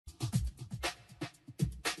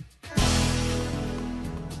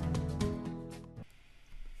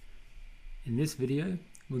In this video,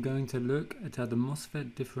 we're going to look at how the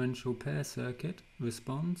MOSFET differential pair circuit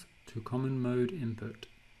responds to common mode input.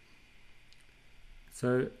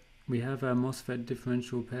 So we have our MOSFET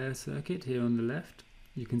differential pair circuit here on the left.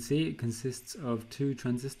 You can see it consists of two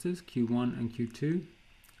transistors, Q1 and Q2,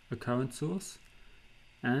 a current source,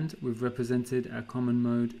 and we've represented our common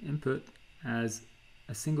mode input as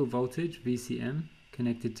a single voltage, VCM,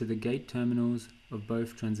 connected to the gate terminals of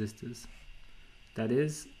both transistors. That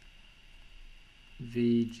is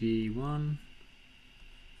VG1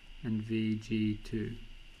 and VG2.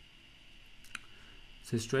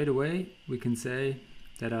 So straight away we can say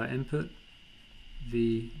that our input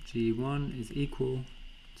VG1 is equal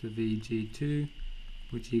to VG2,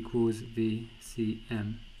 which equals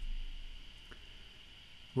VCM.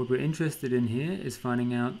 What we're interested in here is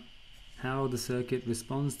finding out how the circuit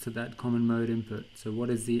responds to that common mode input. So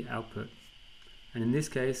what is the output? And in this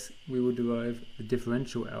case we will derive the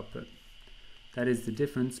differential output. That is the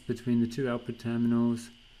difference between the two output terminals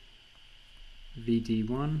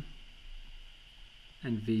VD1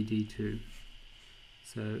 and VD2.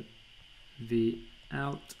 So V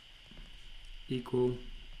out equal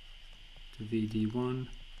to VD1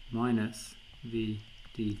 minus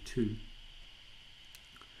VD2.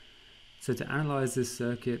 So to analyze this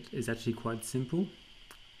circuit is actually quite simple.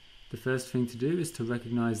 The first thing to do is to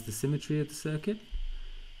recognize the symmetry of the circuit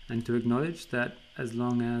and to acknowledge that as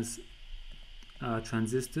long as our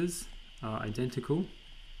transistors are identical,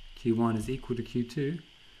 Q1 is equal to Q2,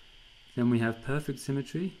 then we have perfect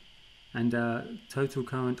symmetry and our total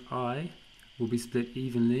current I will be split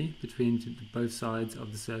evenly between both sides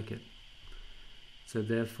of the circuit. So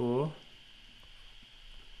therefore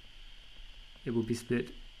it will be split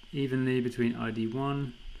evenly between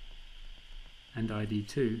ID1 and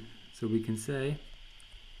ID2. So we can say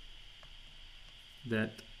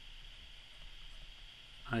that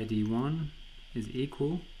ID1 is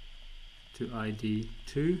equal to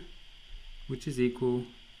ID2, which is equal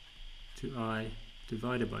to I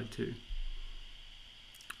divided by 2.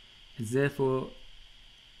 It's therefore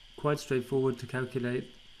quite straightforward to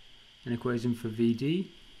calculate an equation for VD,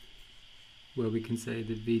 where we can say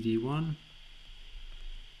that VD1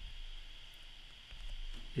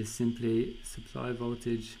 is simply supply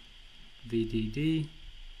voltage VDD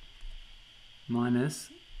minus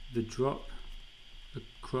the drop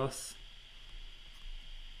across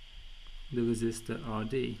the resistor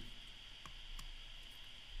RD.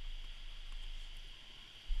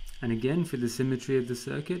 And again, for the symmetry of the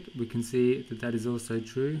circuit, we can see that that is also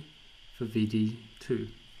true for VD2.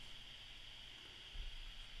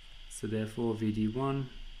 So therefore VD1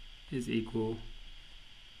 is equal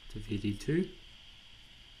to VD2,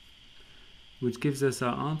 which gives us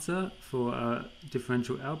our answer for our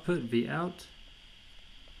differential output, Vout.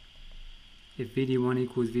 If VD1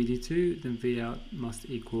 equals VD2, then Vout must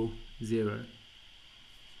equal 0.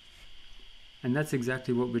 And that's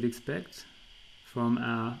exactly what we'd expect from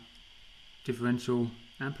our differential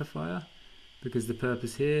amplifier, because the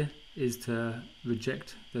purpose here is to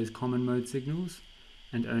reject those common mode signals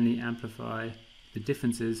and only amplify the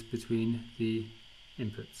differences between the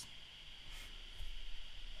inputs.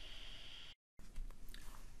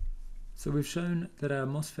 So we've shown that our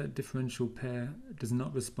MOSFET differential pair does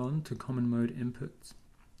not respond to common mode inputs,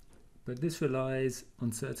 but this relies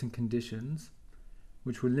on certain conditions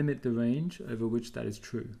which will limit the range over which that is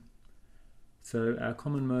true. So our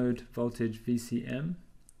common mode voltage VCM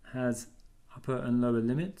has upper and lower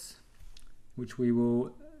limits, which we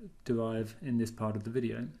will derive in this part of the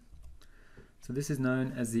video. So this is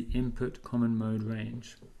known as the input common mode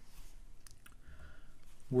range.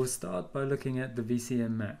 We'll start by looking at the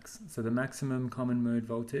VCM max, so the maximum common mode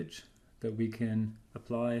voltage that we can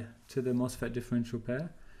apply to the MOSFET differential pair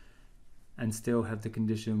and still have the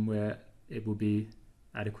condition where it will be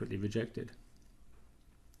adequately rejected.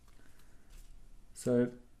 So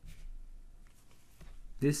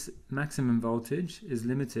this maximum voltage is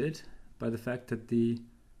limited by the fact that the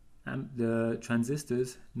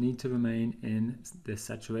transistors need to remain in the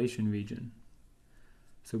saturation region.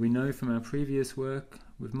 So we know from our previous work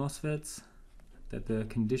with MOSFETs that the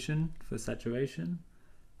condition for saturation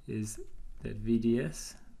is that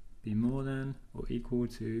VDS be more than or equal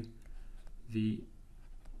to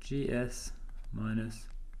VGS minus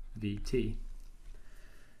VT.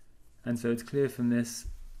 And so it's clear from this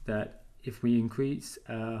that if we increase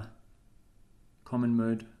our common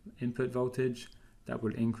mode input voltage, that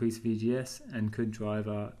will increase VGS and could drive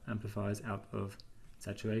our amplifiers out of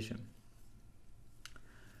saturation.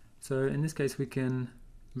 So in this case we can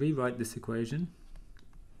rewrite this equation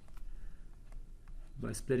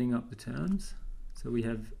by splitting up the terms. So we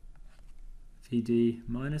have Vd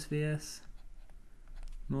minus Vs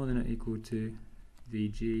more than or equal to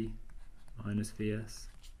Vg minus Vs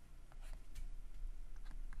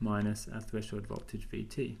minus our threshold voltage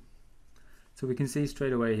Vt. So we can see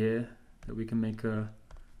straight away here that we can make a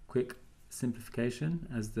quick simplification,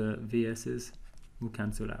 as the Vs's will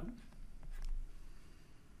cancel out.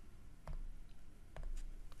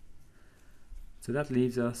 So that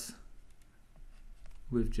leaves us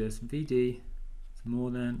with just Vd is more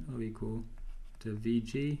than or equal to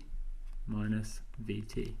Vg minus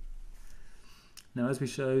Vt. Now, as we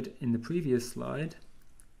showed in the previous slide,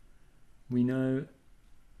 we know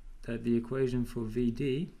that the equation for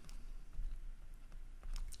Vd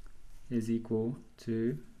is equal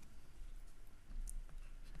to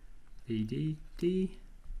VDD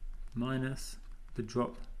minus the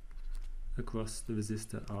drop across the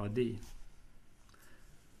resistor RD.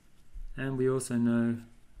 And we also know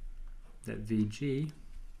that Vg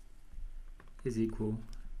is equal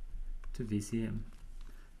to VCM,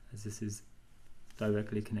 as this is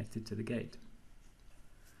directly connected to the gate.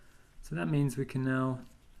 So that means we can now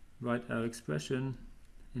write our expression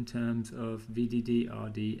in terms of VDD,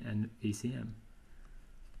 RD and VCM.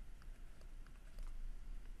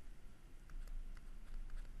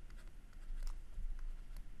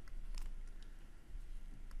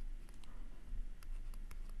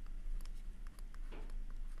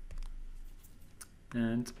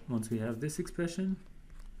 And once we have this expression,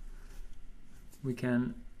 we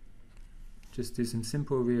can just do some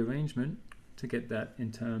simple rearrangement to get that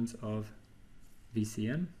in terms of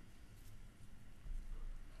VCM.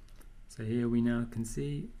 So here we now can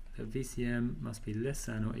see that VCM must be less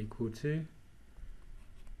than or equal to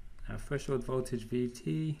our threshold voltage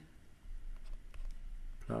Vt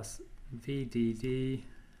plus VDD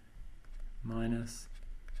minus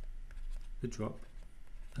the drop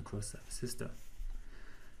across that resistor.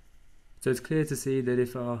 So it's clear to see that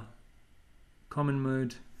if our common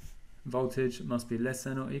mode voltage must be less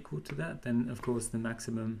than or equal to that, then of course the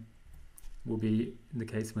maximum will be in the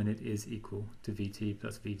case when it is equal to Vt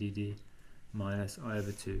plus VDD minus I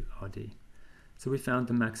over 2 RD. So we found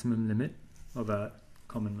the maximum limit of our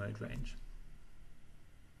common mode range.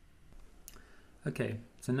 Okay,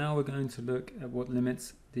 so now we're going to look at what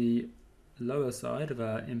limits the lower side of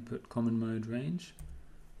our input common mode range,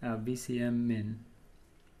 our VCM min.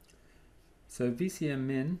 So VCM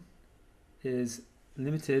min is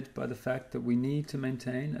limited by the fact that we need to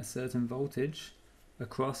maintain a certain voltage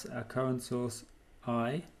across our current source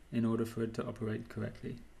I in order for it to operate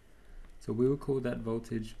correctly. So we will call that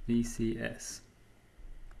voltage VCS.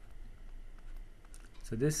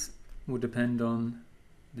 So this will depend on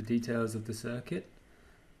the details of the circuit,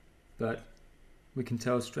 but we can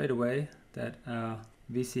tell straight away that our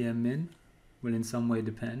VCM min will in some way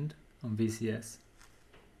depend on VCS.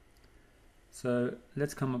 So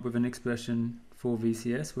let's come up with an expression for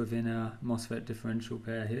VCS within our MOSFET differential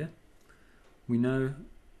pair here. We know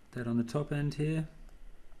that on the top end here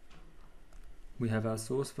we have our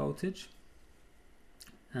source voltage,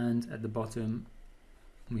 and at the bottom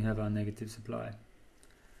we have our negative supply.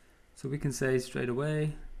 So we can say straight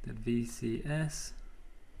away that VCS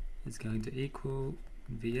is going to equal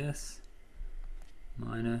Vs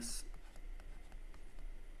minus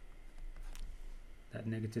that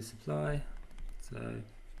negative supply, so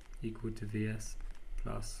equal to Vs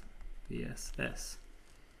plus VSS.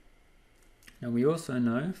 Now we also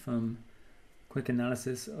know from quick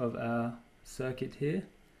analysis of our circuit here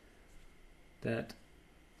that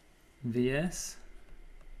Vs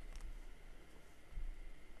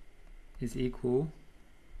is equal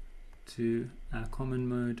to our common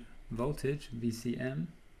mode voltage VCM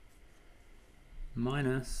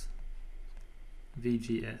minus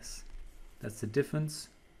VGS. That's the difference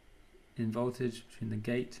in voltage between the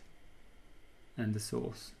gate and the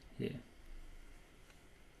source here.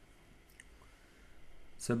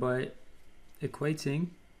 So by equating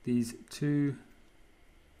these two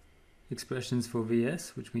expressions for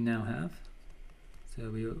Vs, which we now have, so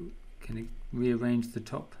we can rearrange the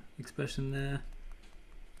top expression there,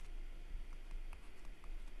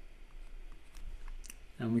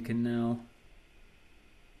 and we can now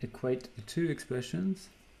equate the two expressions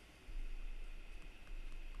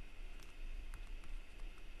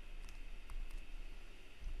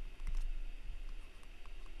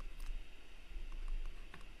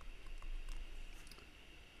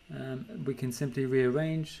we can simply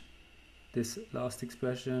rearrange this last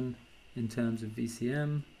expression in terms of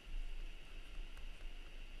VCM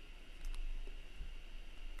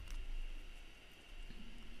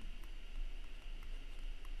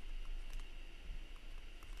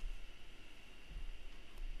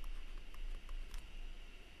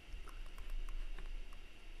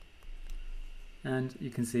And you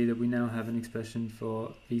can see that we now have an expression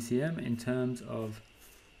for VCM in terms of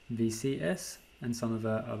VCS and some of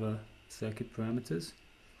our other circuit parameters.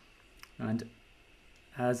 And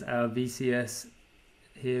as our VCS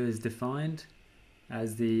here is defined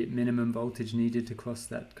as the minimum voltage needed to cross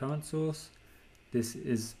that current source, this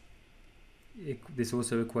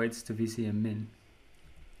also equates to VCM min.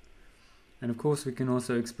 And of course we can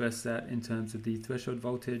also express that in terms of the threshold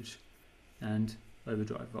voltage and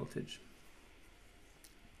overdrive voltage.